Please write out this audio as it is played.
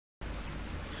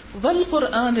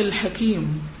والقرآن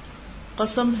الحکیم،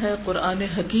 قسم ہے قرآن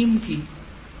حکیم کی.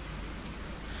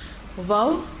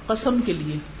 واو قسم کے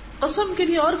لیے. قسم کے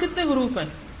لیے اور کتنے حروف ہیں؟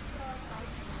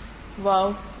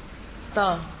 واو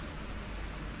تا.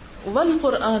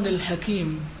 والقرآن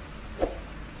الحکیم،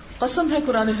 قسم ہے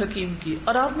قرآن حکیم کی.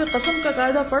 اور آپ نے قسم کا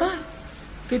قاعدہ پڑھا ہے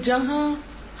کہ جہاں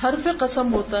حرف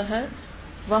قسم ہوتا ہے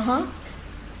وہاں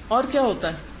اور کیا ہوتا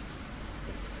ہے؟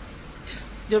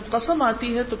 جب قسم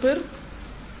آتی ہے تو پھر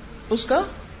اس کا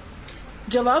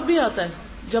جواب بھی آتا ہے،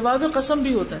 جواب قسم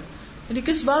بھی ہوتا ہے. یعنی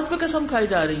کس بات پہ قسم کھائی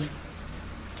جا رہی ہے،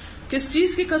 کس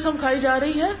چیز کی قسم کھائی جا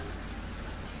رہی ہے،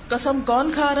 قسم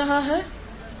کون کھا رہا ہے،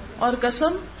 اور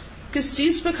قسم کس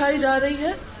چیز پہ کھائی جا رہی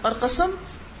ہے، اور قسم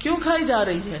کیوں کھائی جا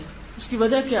رہی ہے، اس کی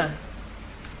وجہ کیا ہے.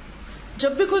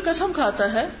 جب بھی کوئی قسم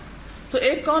کھاتا ہے تو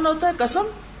ایک کون ہوتا ہے؟ قسم.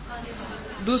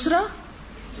 دوسرا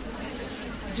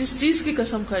جس چیز کی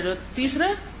قسم کھائی جائے. تیسرے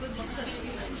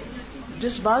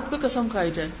جس بات پہ قسم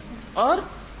کھائی جائے. اور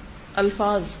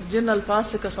الفاظ، جن الفاظ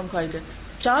سے قسم کھائی جائے.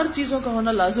 4 چیزوں کا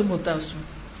ہونا لازم ہوتا ہے اس میں.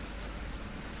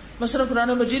 مثلا قرآن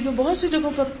مجید میں بہت سی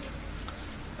جگہوں پر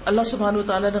اللہ سبحانہ و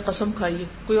تعالیٰ نے قسم کھائی ہے.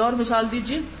 کوئی اور مثال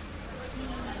دیجیے.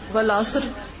 والعصر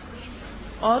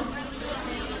اور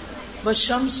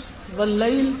والشمس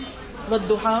واللیل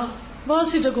والضحیٰ، بہت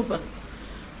سی جگہوں پر.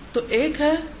 تو ایک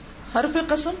ہے حرف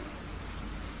قسم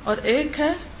اور ایک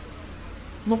ہے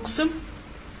مقسم،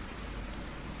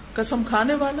 قسم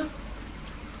کھانے والا،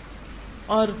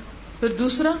 اور پھر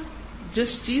دوسرا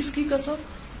جس چیز کی قسم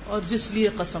اور جس لیے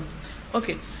قسم.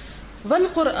 اوکے.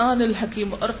 والقرآن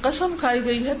الحکیم، اور قسم کھائی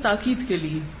گئی ہے تاکید کے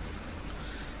لیے.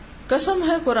 قسم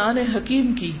ہے قرآن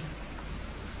حکیم کی.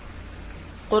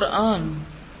 قرآن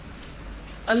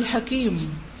الحکیم،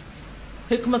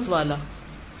 حکمت والا.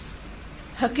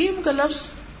 حکیم کا لفظ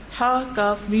ہا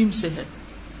کاف میم سے ہے.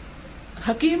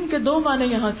 حکیم کے 2 معنی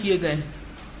یہاں کیے گئے ہیں.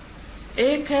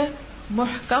 ایک ہے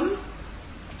محکم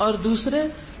اور دوسرے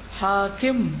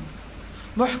حاکم.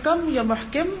 محکم یا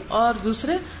محکم اور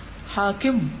دوسرے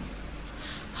حاکم.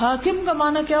 حاکم کا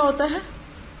معنی کیا ہوتا ہے؟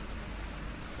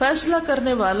 فیصلہ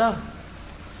کرنے والا.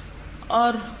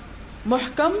 اور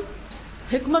محکم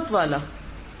حکمت والا.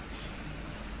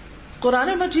 قرآن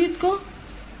مجید کو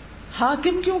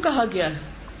حاکم کیوں کہا گیا ہے؟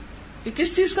 یہ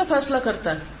کس چیز کا فیصلہ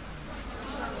کرتا ہے؟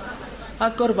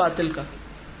 حق اور باطل کا.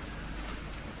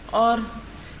 اور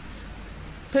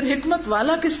پھر حکمت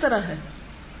والا کس طرح ہے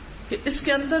کہ اس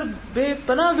کے اندر بے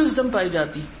پناہ وزڈم پائی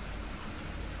جاتی.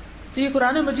 تو یہ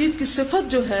قرآن مجید کی صفت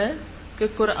جو ہے کہ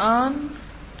قرآن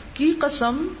کی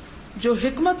قسم جو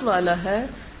حکمت والا ہے،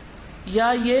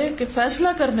 یا یہ کہ فیصلہ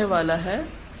کرنے والا ہے،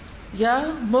 یا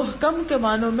محکم کے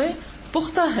معنوں میں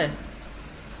پختہ ہے،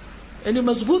 یعنی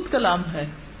مضبوط کلام ہے.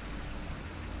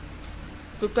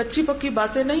 تو کچی پکی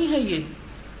باتیں نہیں ہے. یہ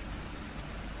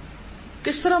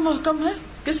کس طرح محکم ہے،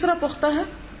 کس طرح پختہ ہے؟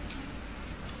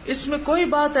 اس میں کوئی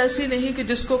بات ایسی نہیں کہ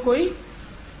جس کو کوئی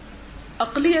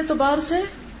عقلی اعتبار سے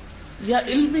یا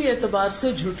علمی اعتبار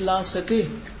سے جھٹلا سکے.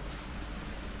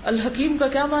 الحکیم کا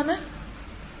کیا معنی ہے؟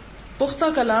 پختہ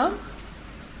کلام،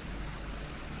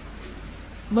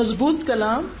 مضبوط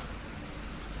کلام.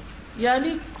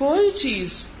 یعنی کوئی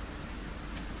چیز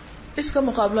اس کا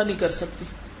مقابلہ نہیں کر سکتی،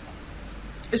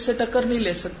 اس سے ٹکر نہیں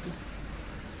لے سکتی،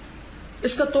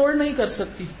 اس کا توڑ نہیں کر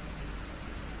سکتی.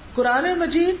 قرآن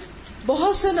مجید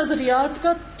بہت سے نظریات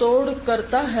کا توڑ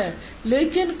کرتا ہے،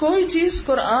 لیکن کوئی چیز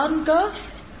قرآن کا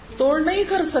توڑ نہیں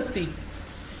کر سکتی.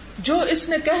 جو اس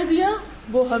نے کہہ دیا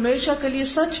وہ ہمیشہ کے لیے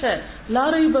سچ ہے، لا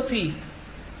ریب فیہ.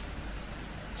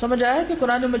 سمجھ آیا کہ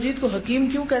قرآن مجید کو حکیم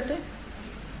کیوں کہتے ہیں؟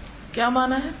 کیا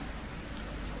معنی ہے؟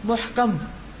 محکم.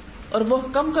 اور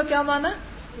محکم کا کیا معنی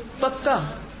ہے؟ پکا،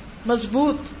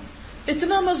 مضبوط.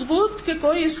 اتنا مضبوط کہ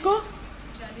کوئی اس کو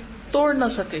توڑ نہ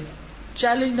سکے،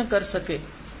 چیلنج نہ کر سکے،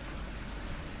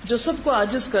 جو سب کو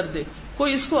عاجز کر دے،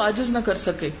 کوئی اس کو عاجز نہ کر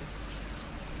سکے.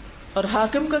 اور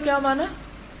حاکم کا کیا معنی ہے؟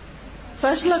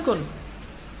 فیصلہ کن.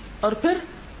 اور پھر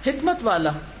حکمت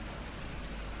والا.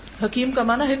 حکیم کا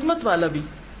معنی حکمت والا بھی.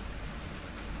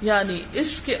 یعنی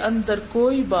اس کے اندر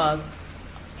کوئی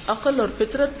بات عقل اور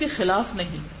فطرت کے خلاف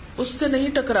نہیں، اس سے نہیں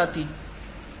ٹکراتی.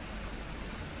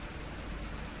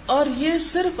 اور یہ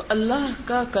صرف اللہ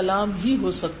کا کلام ہی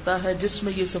ہو سکتا ہے جس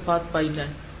میں یہ صفات پائی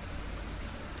جائیں.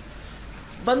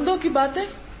 بندوں کی باتیں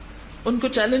ان کو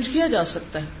چیلنج کیا جا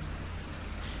سکتا ہے،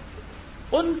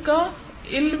 ان کا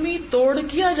علمی توڑ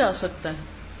کیا جا سکتا ہے.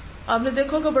 آپ نے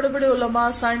دیکھا کہ بڑے بڑے علماء،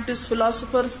 سائنٹسٹ،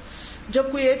 فلاسفرز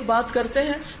جب کوئی ایک بات کرتے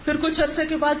ہیں پھر کچھ عرصے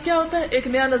کے بعد کیا ہوتا ہے؟ ایک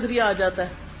نیا نظریہ آ جاتا ہے.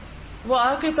 وہ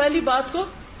آ کے پہلی بات کو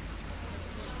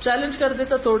چیلنج کر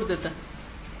دیتا، توڑ دیتا.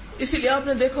 اسی لیے آپ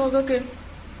نے دیکھا ہوگا کہ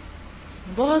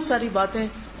بہت ساری باتیں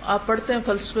آپ پڑھتے ہیں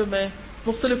فلسفے میں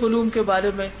مختلف علوم کے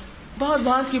بارے میں بہت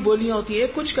بہت کی بولیاں ہوتی ہیں،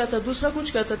 ایک کچھ کہتا ہے، دوسرا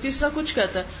کچھ کہتا ہے، تیسرا کچھ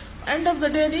کہتا ہے، اینڈ آف دا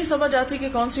ڈے نہیں سمجھ آتی کہ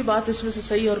کون سی بات اس میں سے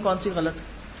صحیح اور کون سی غلط ہے۔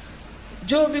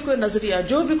 جو بھی کوئی نظریہ،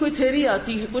 جو بھی کوئی تھیری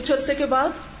آتی ہے، کچھ عرصے کے بعد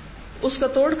اس کا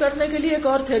توڑ کرنے کے لیے ایک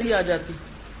اور تھیری آ جاتی،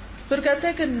 پھر کہتے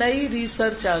ہیں کہ نئی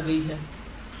ریسرچ آ گئی ہے۔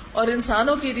 اور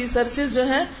انسانوں کی ریسرچز جو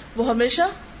ہیں وہ ہمیشہ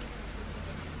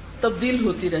تبدیل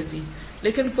ہوتی رہتی ہیں،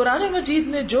 لیکن قرآن مجید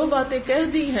نے جو باتیں کہہ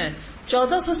دی ہیں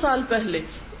 1400 سال پہلے،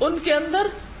 ان کے اندر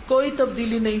کوئی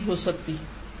تبدیلی نہیں ہو سکتی،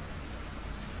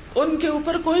 ان کے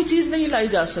اوپر کوئی چیز نہیں لائی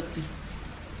جا سکتی۔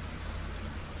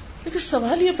 لیکن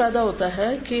سوال یہ پیدا ہوتا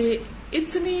ہے کہ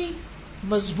اتنی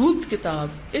مضبوط کتاب،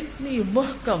 اتنی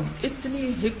محکم، اتنی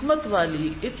حکمت والی،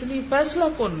 اتنی فیصلہ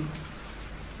کن،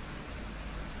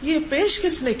 یہ پیش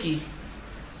کس نے کی؟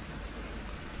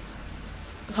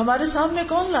 ہمارے سامنے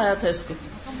کون لایا تھا اس کو؟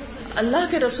 اللہ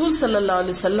کے رسول صلی اللہ علیہ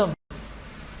وسلم۔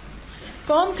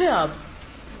 کون تھے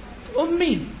آپ؟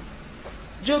 امی،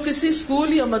 جو کسی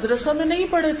اسکول یا مدرسہ میں نہیں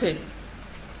پڑھے تھے۔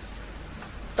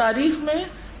 تاریخ میں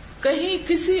کہیں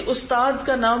کسی استاد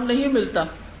کا نام نہیں ملتا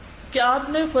کہ آپ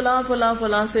نے فلاں فلاں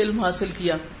فلاں سے علم حاصل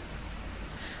کیا۔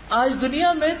 آج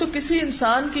دنیا میں تو کسی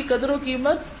انسان کی قدر و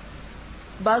قیمت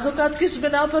بعض اوقات کس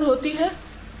بنا پر ہوتی ہے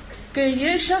کہ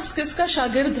یہ شخص کس کا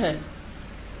شاگرد ہے،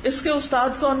 اس کے استاد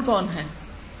کون کون ہیں۔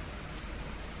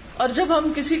 اور جب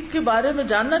ہم کسی کے بارے میں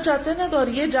جاننا چاہتے ہیں نا تو اور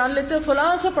یہ جان لیتے ہیں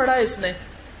فلاں سے پڑھا اس نے،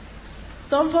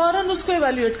 تو ہم فوراً اس کو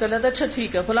ایویلویٹ کر لیتے ہیں، اچھا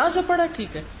ٹھیک ہے فلاں سے پڑھا،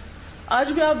 ٹھیک ہے۔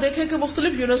 آج بھی آپ دیکھیں کہ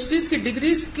مختلف یونیورسٹیز کی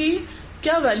ڈگریز کی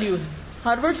کیا ویلیو ہے،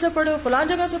 ہارورڈ سے پڑھے ہو، فلاں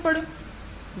جگہ سے پڑھے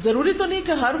ہو۔ ضروری تو نہیں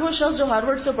کہ ہر وہ شخص جو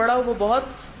ہارورڈ سے پڑھا ہو وہ بہت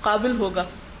قابل ہوگا،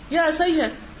 یا ایسا ہی ہے۔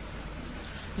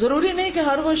 ضروری نہیں کہ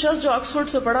ہر وہ شخص جو آکسفورڈ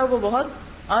سے پڑھا وہ بہت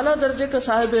اعلیٰ درجے کا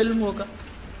صاحب علم ہوگا،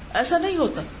 ایسا نہیں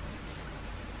ہوتا۔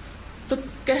 تو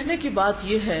کہنے کی بات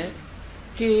یہ ہے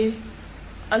کہ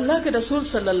اللہ کے رسول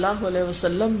صلی اللہ علیہ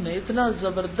وسلم نے اتنا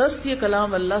زبردست یہ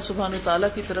کلام اللہ سبحانہ تعالیٰ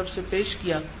کی طرف سے پیش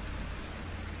کیا،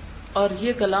 اور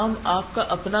یہ کلام آپ کا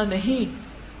اپنا نہیں،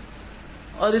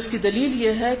 اور اس کی دلیل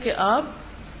یہ ہے کہ آپ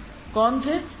کون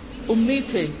تھے؟ امی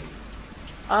تھے،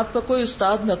 آپ کا کوئی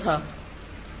استاد نہ تھا۔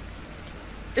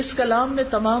 اس کلام نے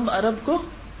تمام عرب کو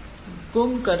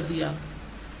گم کر دیا،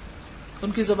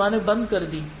 ان کی زبانیں بند کر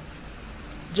دی۔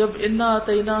 جب انا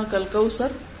آتینا کل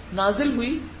کوثر نازل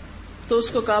ہوئی تو اس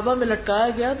کو کعبہ میں لٹکایا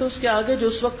گیا، تو اس کے آگے جو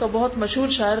اس وقت کا بہت مشہور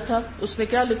شاعر تھا اس نے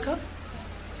کیا لکھا؟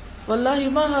 واللہ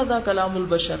ما ھذا کلام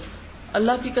البشر،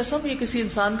 اللہ کی قسم یہ کسی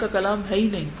انسان کا کلام ہے ہی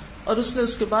نہیں، اور اس نے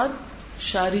اس کے بعد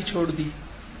شاعری چھوڑ دی۔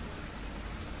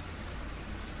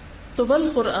 تو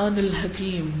والقرآن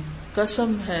الحکیم،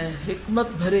 قسم ہے حکمت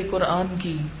بھرے قرآن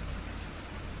کی،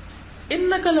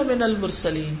 انک لمن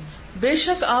المرسلین، بے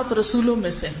شک آپ رسولوں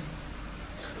میں سے ہیں،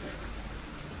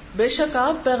 بے شک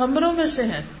آپ پیغمبروں میں سے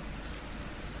ہیں۔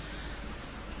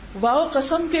 واو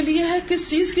قسم کے لیے ہے، کس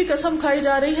چیز کی قسم کھائی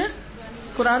جا رہی ہے؟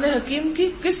 قرآن حکیم کی۔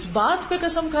 کس بات پہ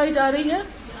قسم کھائی جا رہی ہے؟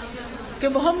 کہ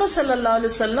محمد صلی اللہ علیہ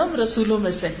وسلم رسولوں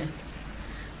میں سے ہیں۔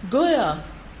 گویا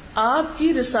آپ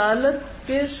کی رسالت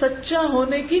کے سچا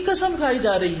ہونے کی قسم کھائی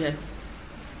جا رہی ہے۔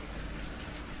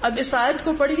 اب اس آیت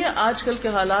کو پڑھیے آج کل کے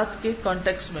حالات کے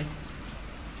کانٹیکس میں،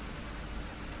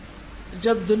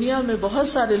 جب دنیا میں بہت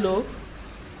سارے لوگ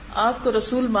آپ کو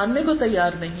رسول ماننے کو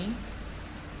تیار نہیں،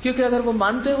 کیونکہ اگر وہ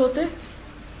مانتے ہوتے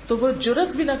تو وہ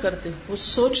جرت بھی نہ کرتے، وہ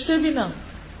سوچتے بھی نہ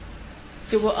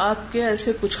کہ وہ آپ کے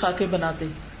ایسے کچھ خاکے بناتے،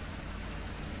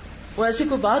 وہ ایسی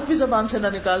کوئی بات بھی زبان سے نہ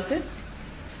نکالتے،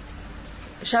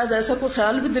 شاید ایسا کوئی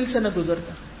خیال بھی دل سے نہ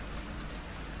گزرتا۔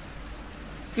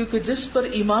 کیونکہ جس پر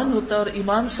ایمان ہوتا ہے اور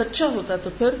ایمان سچا ہوتا ہے تو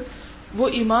پھر وہ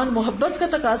ایمان محبت کا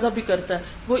تقاضا بھی کرتا ہے،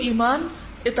 وہ ایمان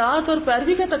اطاعت اور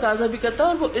پیروی کا تقاضا بھی کرتا ہے،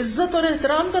 اور وہ عزت اور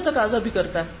احترام کا تقاضا بھی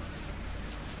کرتا ہے۔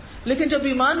 لیکن جب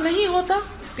ایمان نہیں ہوتا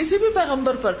کسی بھی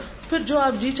پیغمبر پر، پھر جو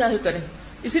آپ جی چاہے کریں۔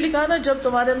 اسی لیے کہا نا جب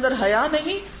تمہارے اندر حیا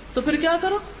نہیں تو پھر کیا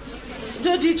کرو؟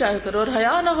 جو جی چاہے کرو۔ اور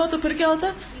حیا نہ ہو تو پھر کیا ہوتا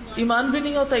ہے؟ ایمان بھی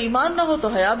نہیں ہوتا، ایمان نہ ہو تو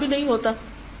حیا بھی نہیں ہوتا۔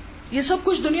 یہ سب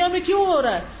کچھ دنیا میں کیوں ہو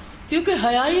رہا ہے؟ کیونکہ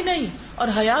حیا ہی نہیں، اور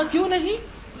حیا کیوں نہیں؟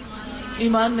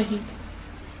 ایمان نہیں۔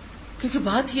 کیونکہ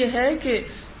بات یہ ہے کہ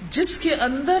جس کے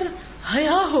اندر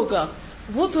حیا ہوگا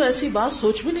وہ تو ایسی بات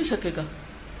سوچ بھی نہیں سکے گا،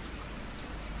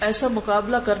 ایسا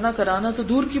مقابلہ کرنا کرانا تو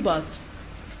دور کی بات،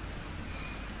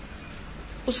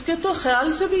 اس کے تو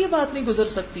خیال سے بھی یہ بات نہیں گزر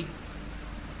سکتی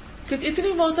کہ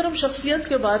اتنی محترم شخصیت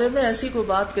کے بارے میں ایسی کوئی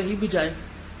بات کہی بھی جائے۔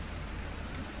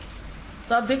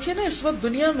 تو آپ دیکھیے نا اس وقت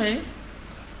دنیا میں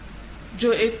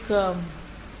جو ایک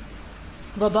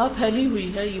وبا پھیلی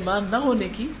ہوئی ہے ایمان نہ ہونے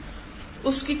کی،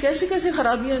 اس کی کیسی کیسی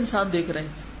خرابیاں انسان دیکھ رہے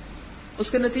ہیں،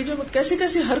 اس کے نتیجے میں کیسی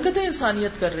کیسی حرکتیں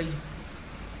انسانیت کر رہی ہیں۔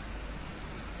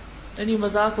 یعنی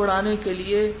مذاق اڑانے کے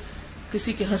لیے،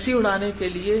 کسی کی ہنسی اڑانے کے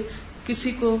لیے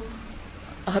کسی کو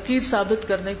حقیر ثابت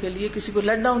کرنے کے لیے، کسی کو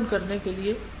لیٹ ڈاؤن کرنے کے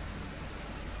لیے،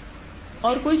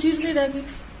 اور کوئی چیز نہیں رہ گئی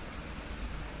تھی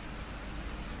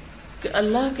کہ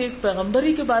اللہ کے ایک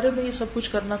پیغمبری کے بارے میں یہ سب کچھ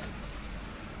کرنا تھا.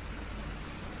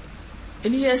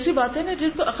 یعنی یہ ایسی باتیں ہیں جن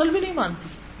کو عقل بھی نہیں مانتی.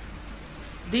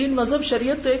 دین، مذہب،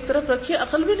 شریعت تو ایک طرف رکھیے،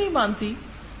 عقل بھی نہیں مانتی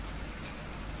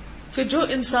کہ جو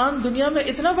انسان دنیا میں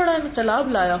اتنا بڑا انقلاب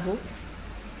لایا ہو،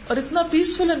 اور اتنا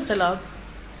پیسفل انقلاب،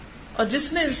 اور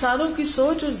جس نے انسانوں کی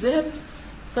سوچ اور ذہن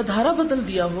کا دھارا بدل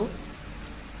دیا ہو،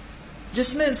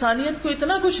 جس نے انسانیت کو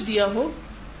اتنا کچھ دیا ہو،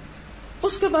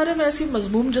 اس کے بارے میں ایسی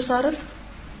مذموم جسارت.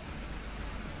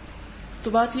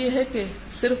 تو بات یہ ہے کہ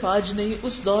صرف آج نہیں،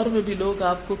 اس دور میں بھی لوگ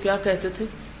آپ کو کیا کہتے تھے؟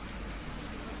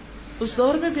 اس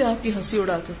دور میں بھی آپ کی ہنسی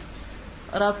اڑاتے تھے،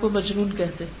 اور آپ کو مجنون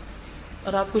کہتے،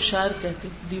 اور آپ کو شاعر کہتے،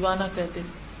 دیوانہ کہتے.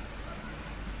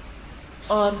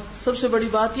 اور سب سے بڑی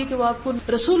بات یہ کہ وہ آپ کو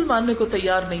رسول ماننے کو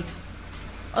تیار نہیں تھے،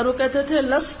 اور وہ کہتے تھے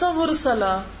لست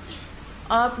مرسلا،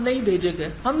 آپ نہیں بھیجے گئے،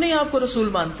 ہم نہیں آپ کو رسول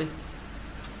مانتے.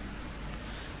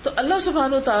 تو اللہ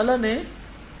سبحانہ وتعالی نے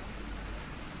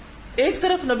ایک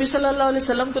طرف نبی صلی اللہ علیہ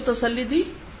وسلم کو تسلی دی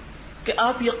کہ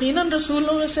آپ یقیناً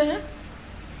رسولوں میں سے ہیں،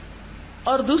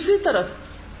 اور دوسری طرف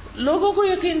لوگوں کو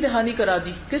یقین دہانی کرا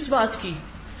دی. کس بات کی؟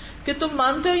 کہ تم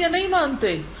مانتے ہو یا نہیں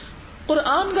مانتے،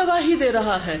 قرآن گواہی دے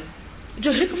رہا ہے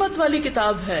جو حکمت والی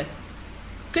کتاب ہے.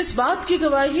 کس بات کی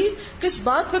گواہی؟ کس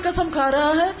بات پہ قسم کھا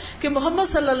رہا ہے؟ کہ محمد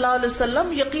صلی اللہ علیہ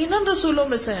وسلم یقیناً رسولوں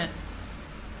میں سے ہیں.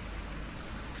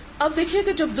 اب دیکھیے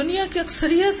کہ جب دنیا کی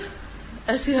اکثریت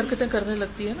ایسی حرکتیں کرنے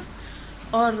لگتی ہے نا،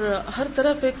 اور ہر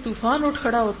طرف ایک طوفان اٹھ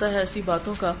کھڑا ہوتا ہے ایسی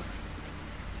باتوں کا،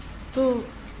 تو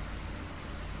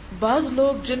بعض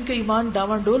لوگ جن کے ایمان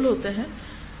ڈاواڈول ہوتے ہیں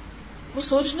وہ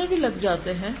سوچنے بھی لگ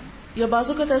جاتے ہیں، یا بعض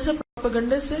اوقات ایسے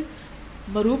پروپیگنڈے سے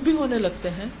مروب بھی ہونے لگتے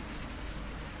ہیں.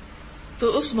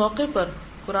 تو اس موقع پر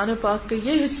قرآن پاک کے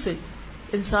یہ حصے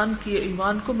انسان کی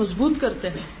ایمان کو مضبوط کرتے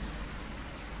ہیں.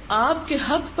 آپ کے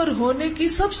حق پر ہونے کی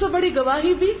سب سے بڑی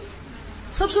گواہی بھی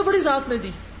سب سے بڑی ذات نے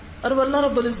دی، اور وہ اللہ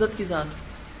رب العزت کی ذات،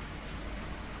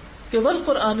 کہ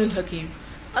والقرآن الحکیم.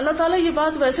 اللہ تعالیٰ یہ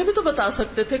بات ویسے بھی تو بتا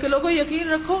سکتے تھے کہ لوگوں یقین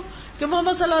رکھو کہ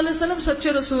محمد صلی اللہ علیہ وسلم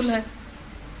سچے رسول ہیں،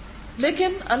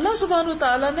 لیکن اللہ سبحانہ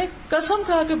وتعالیٰ نے قسم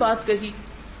کھا کے بات کہی.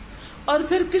 اور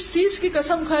پھر کس چیز کی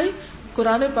قسم کھائی؟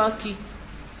 قرآن پاک کی.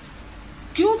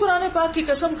 کیوں قرآن پاک کی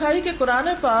قسم کھائی؟ کہ قرآن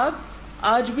پاک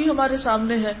آج بھی ہمارے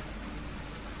سامنے ہے،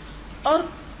 اور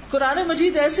قرآن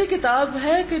مجید ایسی کتاب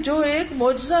ہے کہ جو ایک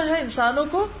معجزہ ہے، انسانوں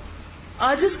کو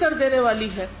عاجز کر دینے والی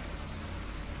ہے،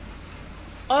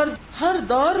 اور ہر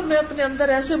دور میں اپنے اندر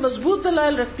ایسے مضبوط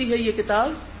دلائل رکھتی ہے یہ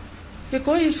کتاب کہ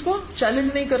کوئی اس کو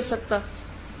چیلنج نہیں کر سکتا.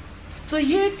 تو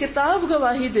یہ کتاب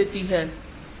گواہی دیتی ہے.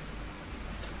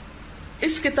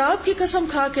 اس کتاب کی قسم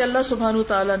کھا کے اللہ سبحانہ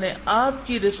وتعالی نے آپ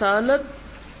کی رسالت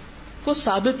کو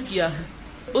ثابت کیا ہے،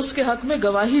 اس کے حق میں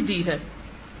گواہی دی ہے.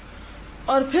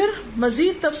 اور پھر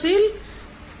مزید تفصیل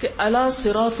کہ علی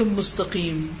صراط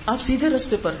مستقیم، آپ سیدھے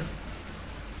رستے پر ہیں.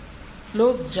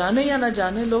 لوگ جانے یا نہ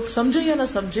جانے، لوگ سمجھے یا نہ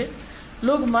سمجھے،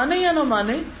 لوگ مانے یا نہ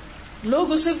مانے،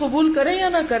 لوگ اسے قبول کریں یا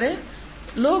نہ کریں،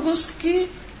 لوگ اس کی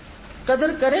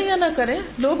قدر کریں یا نہ کریں،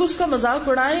 لوگ اس کا مذاق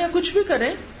اڑائیں یا کچھ بھی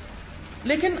کریں،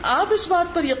 لیکن آپ اس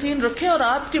بات پر یقین رکھیں، اور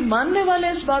آپ کے ماننے والے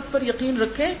اس بات پر یقین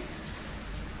رکھیں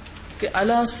کہ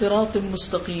علی صراط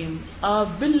مستقیم، آپ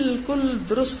بالکل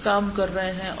درست کام کر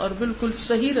رہے ہیں اور بالکل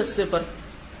صحیح رستے پر.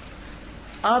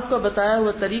 آپ کا بتایا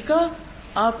ہوا طریقہ،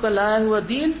 آپ کا لایا ہوا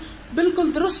دین بالکل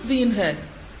درست دین ہے.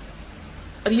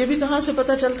 اور یہ بھی کہاں سے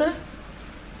پتہ چلتا ہے؟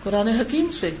 قرآن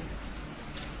حکیم سے.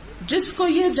 جس کو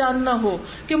یہ جاننا ہو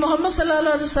کہ محمد صلی اللہ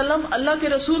علیہ وسلم اللہ کے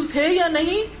رسول تھے یا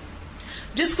نہیں،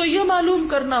 جس کو یہ معلوم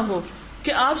کرنا ہو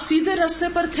کہ آپ سیدھے راستے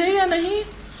پر تھے یا نہیں،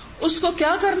 اس کو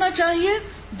کیا کرنا چاہیے؟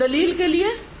 دلیل کے لیے،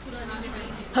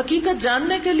 حقیقت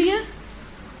جاننے کے لیے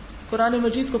قرآن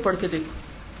مجید کو پڑھ کے دیکھو.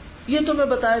 یہ تمہیں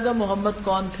بتائے گا محمد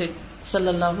کون تھے صلی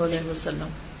اللہ علیہ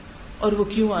وسلم، اور وہ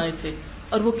کیوں آئے تھے،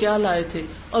 اور وہ کیا لائے تھے،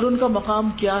 اور ان کا مقام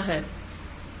کیا ہے.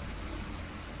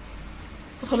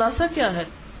 تو خلاصہ کیا ہے؟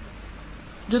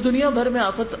 جو دنیا بھر میں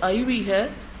آفت آئی ہوئی ہے،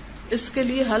 اس کے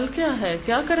لیے حل کیا ہے؟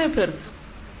 کیا کریں؟ پھر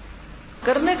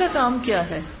کرنے کا کام کیا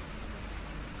ہے؟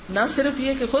 نہ صرف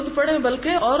یہ کہ خود پڑھیں،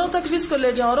 بلکہ اوروں تک بھی اس کو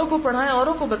لے جائیں، اوروں کو پڑھائیں،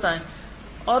 اوروں کو بتائیں،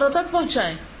 اوروں تک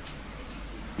پہنچائیں.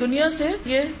 دنیا سے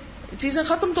یہ چیزیں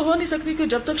ختم تو ہو نہیں سکتی کہ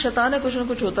جب تک شیطان ہے کچھ نہ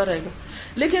کچھ ہوتا رہے گا،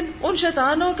 لیکن ان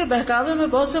شیطانوں کے بہکاوے میں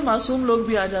بہت سے معصوم لوگ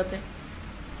بھی آ جاتے ہیں.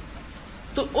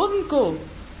 تو ان کو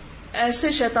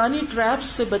ایسے شیطانی ٹریپس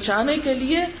سے بچانے کے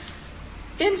لیے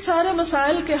ان سارے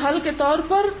مسائل کے حل کے طور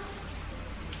پر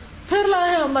پھر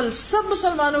لائے عمل سب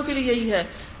مسلمانوں کے لیے یہی ہے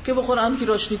کہ وہ قرآن کی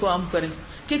روشنی کو عام کریں،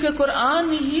 کیونکہ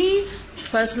قرآن ہی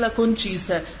فیصلہ کن چیز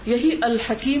ہے. یہی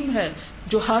الحکیم ہے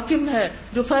جو حاکم ہے،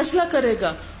 جو فیصلہ کرے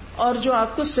گا اور جو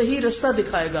آپ کو صحیح رستہ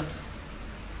دکھائے گا.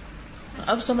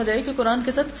 اب سمجھ آئے کہ قرآن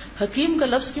کے ساتھ حکیم کا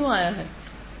لفظ کیوں آیا ہے.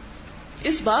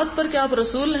 اس بات پر کہ آپ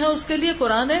رسول ہیں اس کے لیے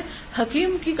قرآن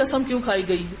حکیم کی قسم کیوں کھائی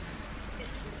گئی.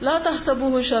 لا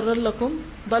تحسبوه شرا لکم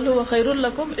بل هو خیر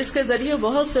لکم. اس کے ذریعے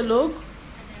بہت سے لوگ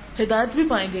ہدایت بھی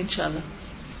پائیں گے انشاءاللہ،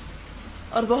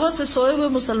 اور بہت سے سوئے ہوئے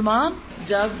مسلمان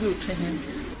جاگ بھی اٹھے ہیں.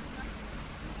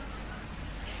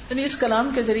 یعنی اس کلام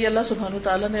کے ذریعے اللہ سبحانہ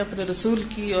وتعالیٰ نے اپنے رسول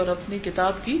کی اور اپنی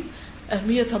کتاب کی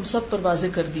اہمیت ہم سب پر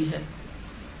واضح کر دی ہے.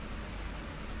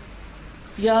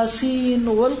 یاسین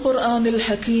والقرآن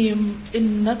الحکیم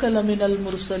انک لمن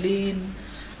المرسلین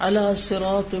علی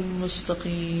صراط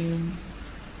مستقیم.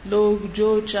 لوگ جو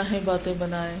چاہیں باتیں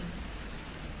بنائیں،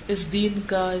 اس دین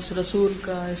کا، اس رسول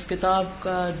کا، اس کتاب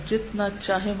کا جتنا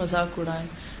چاہے مذاق اڑائیں،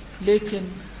 لیکن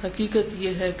حقیقت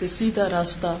یہ ہے کہ سیدھا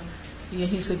راستہ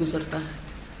یہیں سے گزرتا ہے.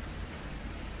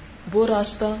 وہ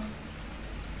راستہ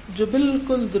جو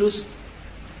بالکل درست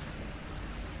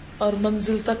اور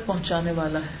منزل تک پہنچانے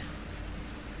والا ہے.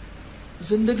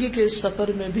 زندگی کے اس سفر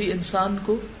میں بھی انسان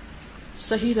کو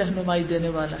صحیح رہنمائی دینے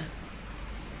والا ہے،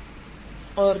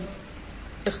 اور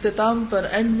اختتام پر،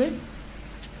 اینڈ میں،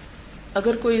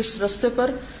 اگر کوئی اس راستے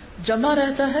پر جمع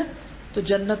رہتا ہے تو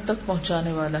جنت تک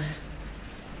پہنچانے والا ہے.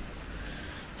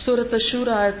 سورۃ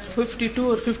الشورى آیت 52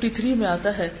 اور 53 میں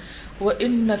آتا ہے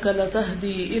وَإِنَّكَ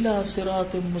لَتَهْدِي إِلَى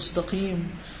صِرَاطٍ مُسْتَقِيمٍ.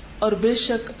 اور بے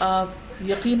شک آپ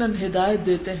یقیناً ہدایت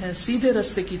دیتے ہیں سیدھے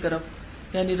راستے کی طرف،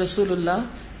 یعنی رسول اللہ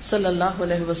صلی اللہ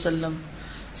علیہ وسلم.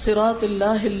 صراط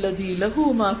اللہ الذی لہ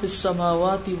ما فی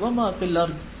السماوات وما فی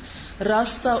الارض.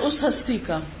 راستہ اس ہستی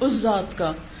کا، اس ذات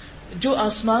کا جو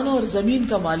آسمانوں اور زمین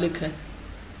کا مالک ہے،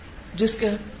 جس کے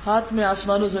ہاتھ میں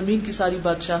آسمان و زمین کی ساری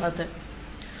بادشاہت ہے.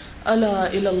 الا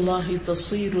الی اللہ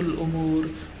تصیر الامور.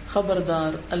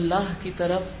 خبردار، اللہ کی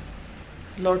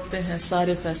طرف لوٹتے ہیں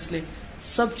سارے فیصلے،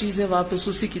 سب چیزیں واپس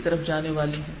اسی کی طرف جانے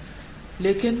والی ہیں.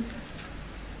 لیکن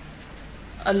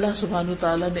اللہ سبحانہ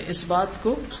تعالیٰ نے اس بات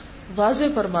کو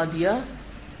واضح فرما دیا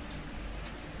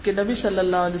کہ نبی صلی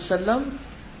اللہ علیہ وسلم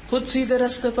خود سیدھے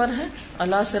راستے پر ہیں،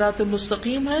 اللہ صراط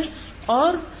مستقیم ہے،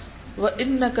 اور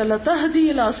وَإِنَّكَ لَتَهْدِي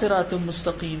إِلَى صِرَاطٍ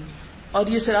مُسْتَقِيمٍ. اور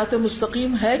یہ صراط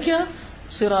مستقیم ہے کیا؟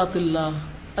 صراط اللہ،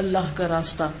 اللہ کا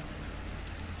راستہ.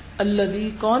 الذی،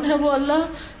 کون ہے وہ اللہ؟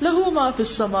 لہ ما فی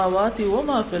السماوات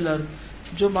وما فی الارض،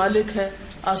 جو مالک ہے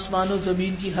آسمان و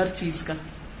زمین کی ہر چیز کا،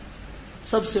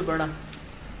 سب سے بڑا،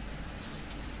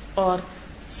 اور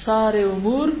سارے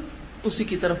امور اسی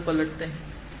کی طرف پلٹتے ہیں،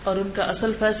 اور ان کا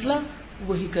اصل فیصلہ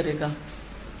وہی کرے گا.